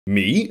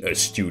Me, a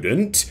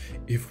student?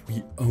 If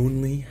we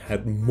only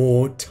had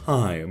more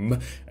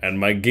time. And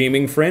my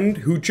gaming friend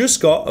who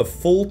just got a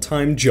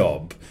full-time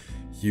job.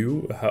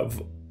 You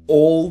have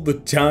all the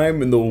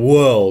time in the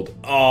world.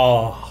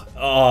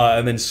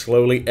 And then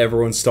slowly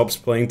everyone stops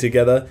playing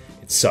together.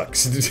 It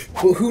sucks.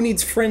 Well, who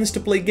needs friends to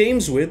play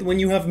games with when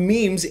you have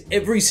memes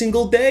every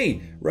single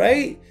day,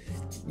 right?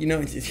 You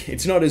know,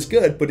 it's not as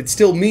good, but it's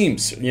still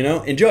memes, you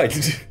know? Enjoy.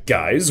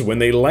 Guys, when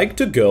they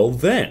liked a girl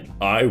then,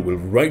 I will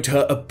write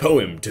her a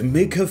poem to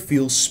make her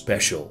feel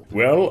special.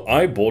 Well,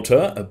 I bought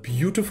her a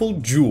beautiful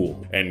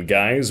jewel. And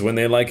guys, when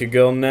they like a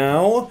girl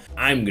now,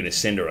 I'm gonna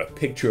send her a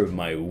picture of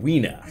my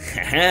wiener.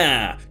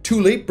 Haha! Too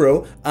late,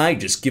 bro. I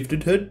just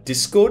gifted her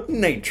Discord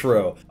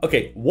Nitro.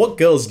 Okay, what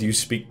girls do you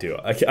speak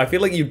to? I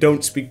feel like you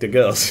don't speak to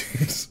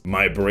girls.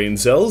 My brain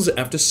cells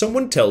after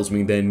someone tells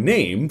me their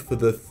name for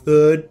the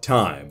 3rd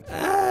time.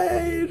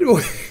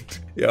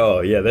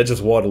 Oh, yeah, they're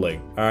just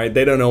waddling. All right,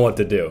 they don't know what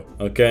to do,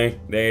 okay?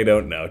 They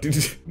don't know.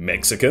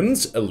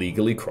 Mexicans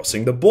illegally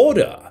crossing the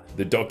border.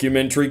 The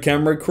documentary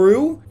camera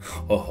crew?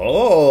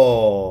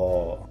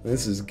 Oh,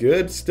 this is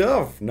good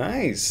stuff.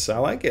 Nice, I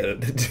like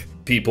it.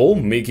 People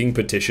making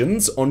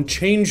petitions on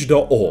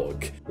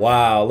change.org.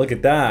 Wow, look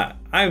at that.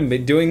 I'm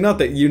doing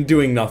nothing, you're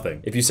doing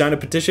nothing. If you sign a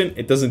petition,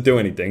 it doesn't do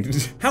anything.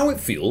 How it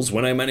feels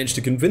when I manage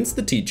to convince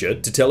the teacher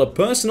to tell a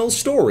personal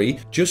story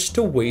just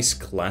to waste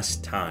class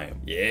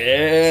time.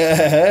 Yeah,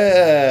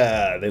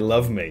 they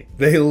love me.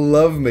 They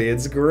love me,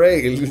 it's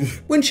great.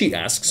 When she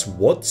asks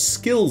what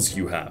skills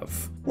you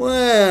have.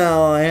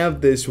 Well, I have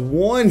this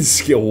one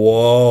skill.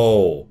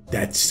 Whoa,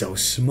 that's so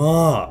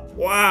smart.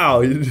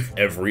 Wow.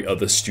 Every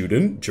other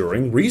student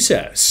during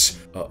recess.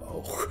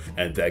 Uh-oh,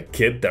 and that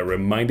kid that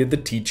reminded the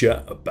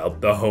teacher about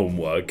the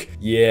homework.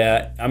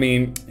 Yeah, I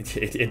mean,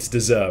 it's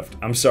deserved.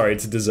 I'm sorry,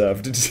 it's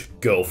deserved.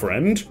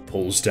 Girlfriend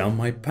pulls down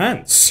my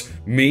pants.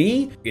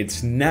 Me,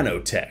 it's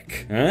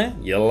nanotech. Huh?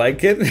 You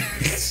like it?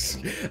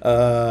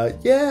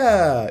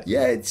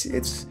 Yeah,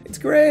 it's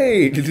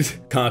great.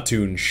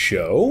 Cartoon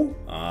show?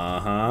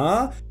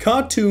 Uh-huh.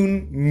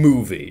 Cartoon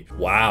movie.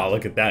 Wow,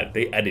 look at that.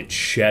 They added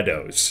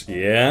shadows.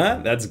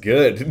 Yeah, that's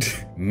good.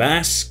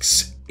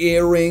 Masks,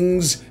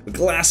 earrings,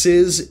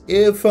 glasses,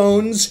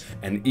 earphones,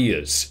 and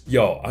ears.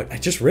 Yo, I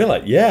just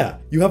realized, yeah,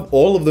 you have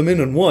all of them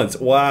in once.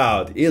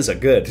 Wow, the ears are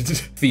good.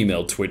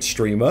 Female Twitch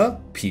streamer,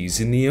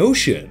 peas in the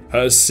ocean.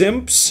 Her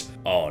simps,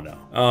 oh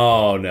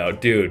no,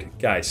 dude,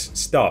 guys,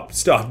 stop.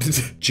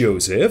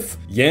 Joseph,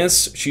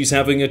 yes, she's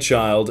having a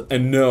child,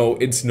 and no,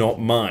 it's not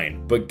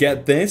mine. But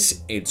get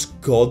this, it's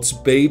God's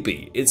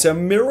baby. It's a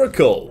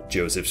miracle.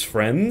 Joseph's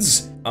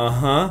friends,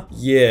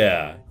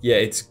 yeah,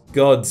 it's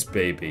God's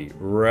baby.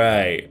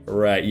 Right.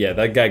 Yeah,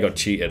 that guy got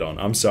cheated on.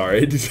 I'm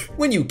sorry.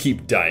 When you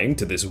keep dying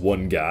to this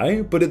one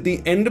guy, but at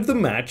the end of the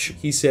match,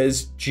 he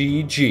says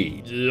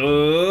GG.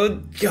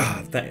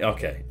 God,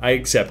 okay, I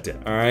accept it,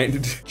 all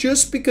right?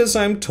 Just because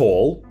I'm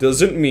tall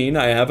doesn't mean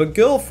I have a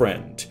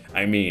girlfriend.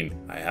 I mean,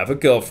 I have a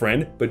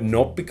girlfriend, but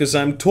not because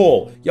I'm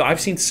tall. Yo,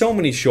 I've seen so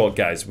many short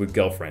guys with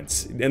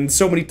girlfriends, and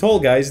so many tall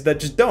guys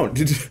that just don't.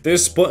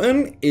 This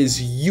button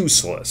is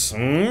useless.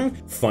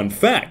 Fun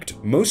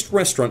fact, most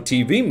restaurant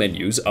TV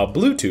menus are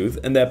Bluetooth,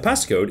 and their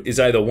passcode is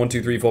either 1,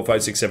 2, 3, 4,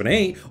 5, 6, 7,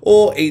 8,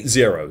 or 8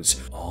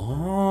 zeros.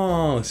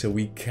 Oh, so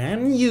we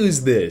can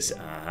use this.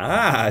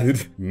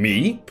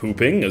 Me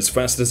pooping as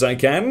fast as I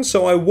can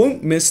so I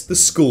won't miss the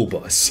school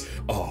bus.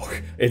 Oh,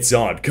 it's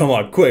on. Come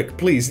on, quick,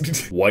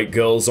 please. White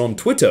girls on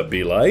Twitter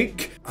be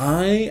like,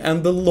 I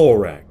am the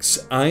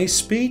Lorax. I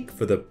speak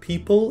for the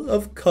people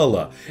of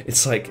color.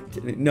 It's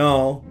like,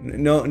 no,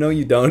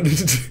 you don't.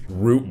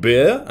 Root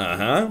beer,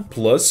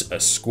 plus a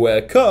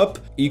square cup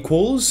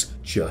equals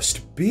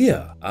just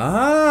beer.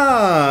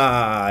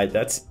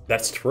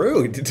 That's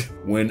true.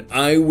 When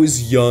I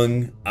was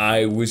young,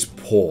 I was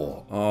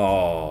poor.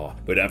 Oh,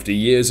 but after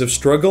years of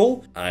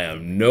struggle, I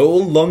am no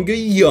longer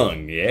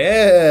young.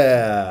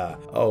 Yeah.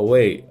 Oh,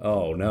 wait.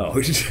 Oh, no.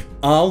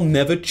 I'll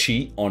never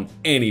cheat on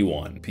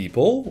anyone,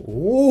 people.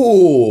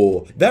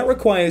 Ooh, that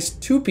requires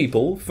 2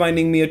 people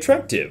finding me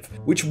attractive,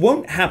 which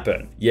won't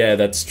happen. Yeah,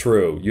 that's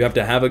true. You have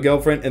to have a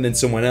girlfriend and then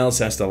someone else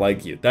has to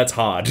like you. That's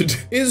hard.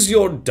 Is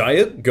your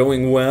diet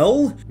going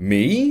well?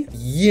 Me?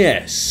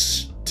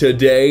 Yes.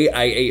 Today,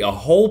 I ate a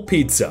whole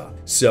pizza.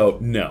 So,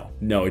 no,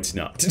 it's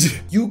not.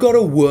 You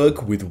gotta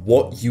work with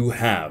what you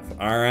have,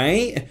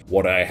 alright?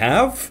 What I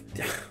have?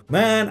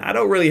 Man, I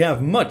don't really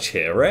have much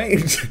here,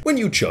 right? When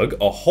you chug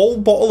a whole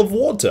bottle of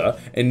water,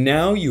 and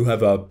now you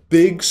have a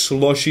big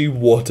slushy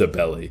water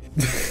belly.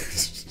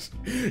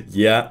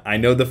 Yeah, I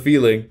know the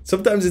feeling.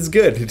 Sometimes it's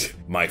good.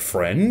 My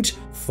friend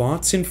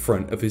farts in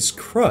front of his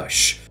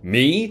crush.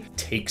 Me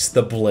takes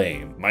the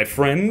blame. My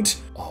friend,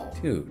 oh,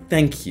 dude,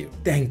 thank you.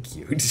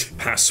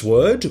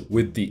 Password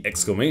with the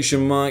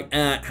exclamation mark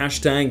at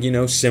hashtag, you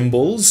know,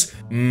 symbols.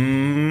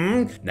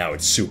 Now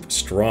it's super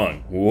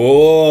strong.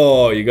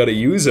 Whoa, you gotta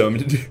use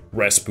them.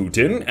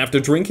 Rasputin after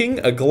drinking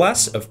a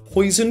glass of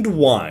poisoned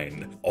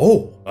wine.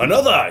 Oh,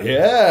 another!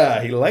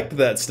 Yeah, he liked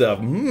that stuff.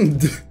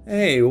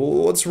 Hey,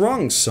 what's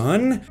wrong,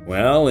 son?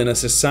 Well, in a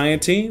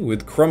society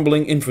with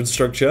crumbling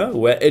infrastructure,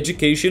 where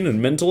education and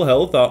mental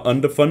health are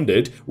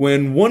underfunded,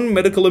 when one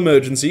medical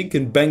emergency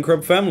can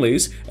bankrupt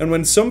families, and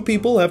when some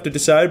people have to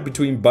decide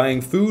between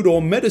buying food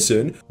or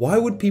medicine, why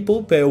would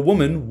people pay a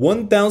woman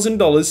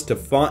 $1,000 to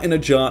fart in a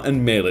jar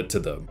and mail it to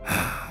them?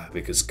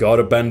 Because God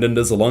abandoned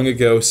us long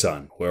ago,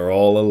 son. We're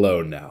all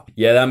alone now.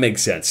 Yeah, that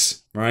makes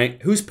sense,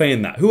 right? Who's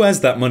paying that? Who has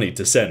that money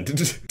to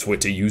send?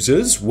 Twitter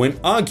users went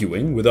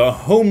arguing with a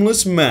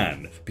homeless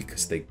man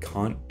because they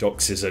can't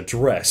dox his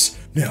address.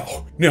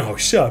 No,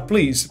 sir,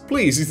 please.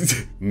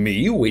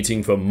 Me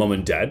waiting for mum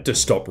and dad to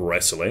stop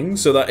wrestling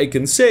so that I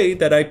can say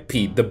that I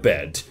peed the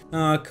bed.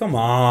 Come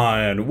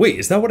on. Wait,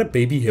 is that what a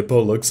baby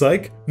hippo looks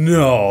like?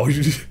 No.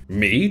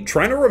 Me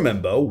trying to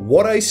remember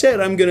what I said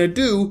I'm gonna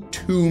do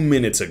 2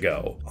 minutes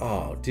ago.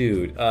 Oh,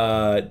 dude,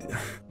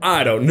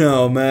 I don't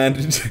know,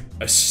 man.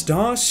 A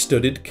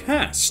star-studded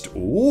cast.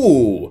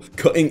 Ooh.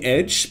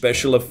 Cutting-edge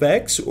special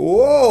effects.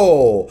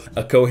 Whoa.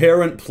 A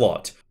coherent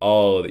plot.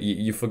 Oh,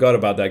 you forgot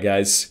about that,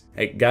 guys.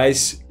 Hey,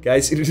 guys.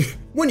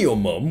 When your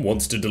mum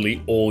wants to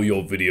delete all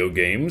your video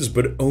games,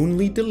 but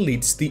only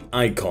deletes the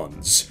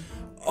icons.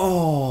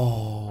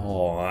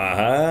 Oh,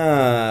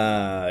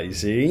 you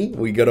see?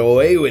 We got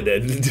away with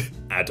it.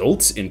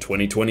 Adults in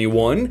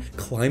 2021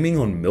 climbing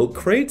on milk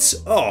crates?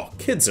 Oh,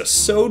 kids are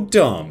so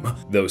dumb.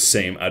 Those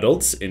same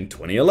adults in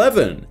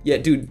 2011. Yeah,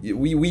 dude,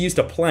 we used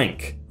a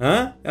plank.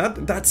 Huh?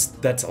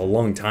 That's a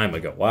long time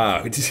ago.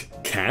 Wow.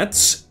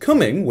 Cats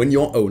coming when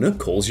your owner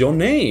calls your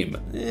name.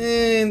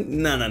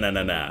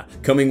 Nah.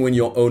 Coming when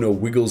your owner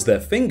wiggles their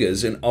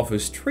fingers and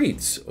offers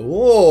treats.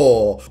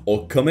 Oh,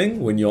 or coming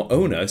when your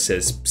owner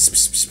says pss,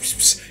 pss, pss, pss,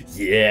 pss.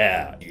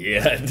 Yeah.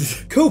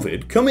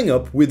 COVID coming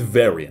up with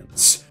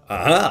variants.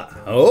 It's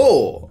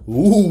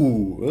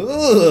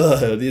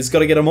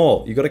gotta get them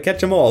all. You gotta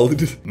catch them all.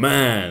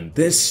 Man,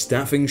 this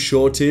staffing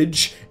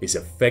shortage is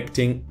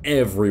affecting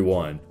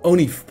everyone.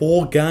 Only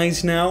 4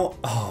 guys now?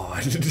 Oh,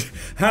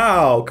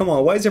 how? Come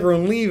on, why is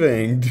everyone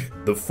leaving?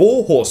 The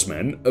 4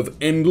 horsemen of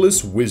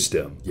endless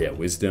wisdom. Yeah,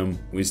 wisdom.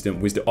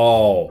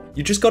 Oh,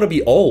 you just gotta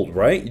be old,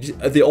 right?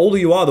 The older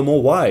you are, the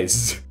more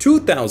wise.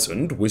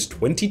 2000 was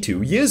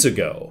 22 years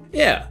ago.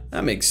 Yeah,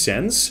 that makes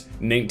sense.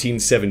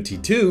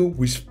 1972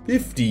 was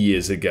 50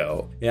 years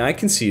ago. Yeah, I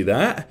can see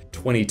that.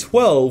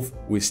 2012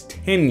 was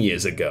 10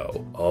 years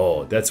ago.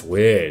 Oh, that's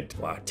weird.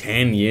 Wow,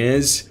 10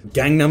 years?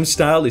 Gangnam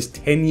Style is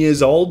 10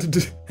 years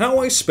old? How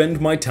I spend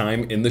my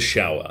time in the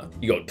shower.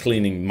 You got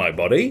cleaning my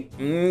body?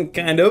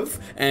 Kind of.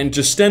 And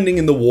just standing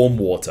in the warm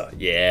water.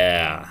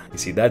 Yeah. You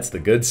see, that's the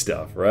good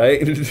stuff,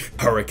 right?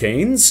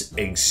 Hurricanes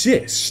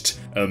exist.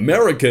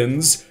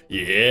 Americans,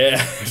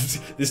 yeah.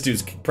 This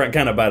dude's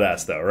kind of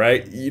badass though,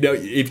 right? You know,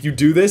 if you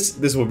do this,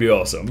 this will be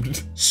awesome.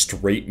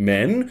 Straight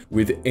men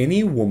with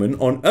any woman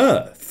on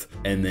earth.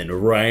 And then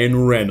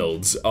Ryan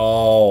Reynolds.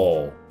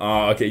 Oh,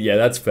 okay, yeah,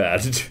 that's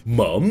bad.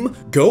 Mum,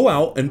 go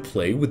out and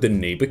play with the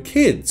neighbor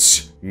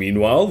kids.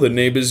 Meanwhile, the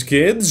neighbor's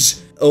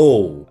kids,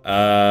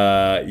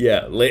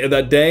 yeah, later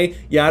that day,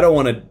 yeah, I don't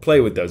want to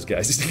play with those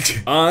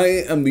guys.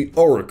 I am the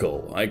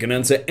Oracle. I can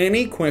answer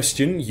any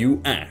question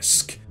you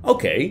ask.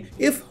 Okay,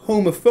 if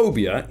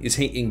homophobia is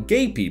hating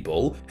gay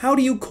people, how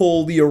do you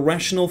call the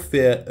irrational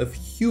fear of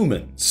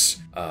humans?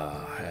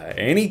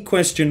 Any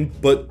question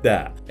but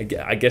that.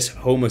 I guess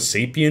Homo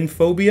sapien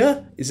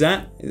phobia? Is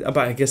that? But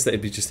I guess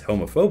that'd be just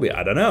homophobia.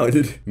 I don't know.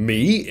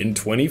 Me in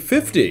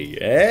 2050.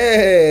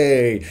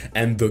 Hey!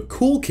 And the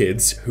cool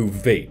kids who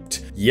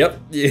vaped.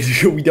 Yep,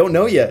 we don't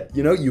know yet.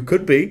 You know, you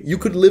could be. You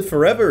could live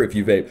forever if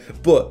you vape,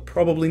 but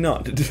probably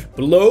not.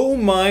 Blow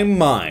my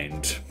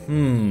mind.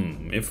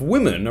 If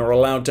women are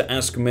allowed to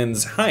ask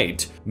men's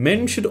height,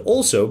 men should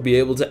also be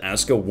able to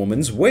ask a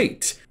woman's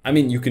weight. I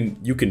mean, you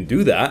can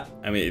do that.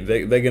 I mean,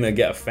 they're gonna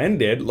get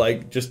offended,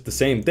 like, just the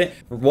same thing.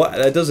 What?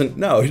 That doesn't,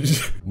 no.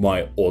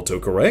 My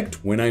autocorrect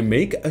when I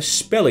make a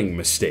spelling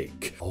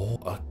mistake. Oh,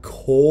 a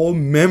core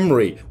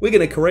memory. We're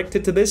gonna correct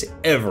it to this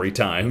every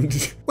time.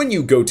 When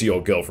you go to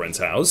your girlfriend's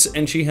house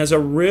and she has a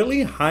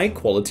really high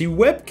quality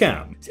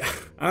webcam.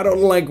 I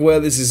don't like where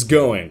this is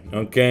going,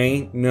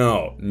 okay?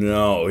 No.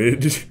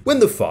 When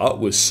the fart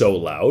was so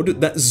loud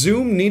that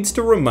Zoom needs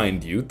to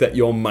remind you that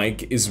your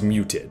mic is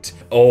muted.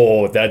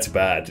 Oh, that's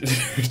bad.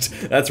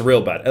 That's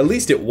real bad. At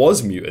least it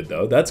was muted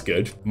though, that's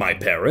good. My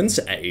parents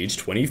at age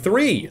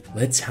 23.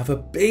 Let's have a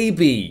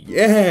baby,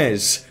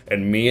 yes.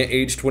 And me at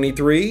age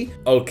 23?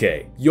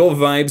 Okay, your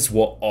vibes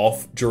were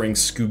off during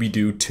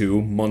Scooby-Doo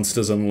 2,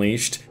 Monsters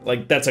Unleashed.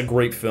 Like, that's a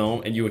great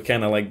film and you were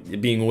kind of like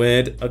being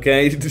weird,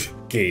 okay?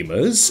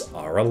 Gamers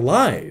are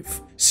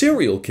alive.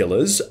 Serial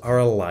killers are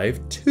alive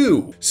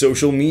too.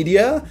 Social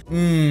media?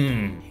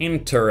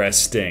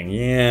 Interesting.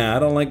 Yeah, I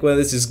don't like where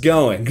this is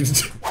going.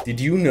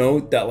 Did you know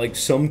that like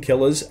some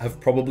killers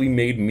have probably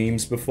made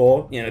memes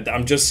before? You know,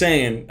 I'm just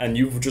saying, and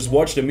you've just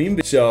watched a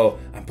meme, so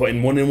I'm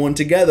putting one and one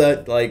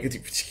together,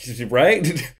 like, right?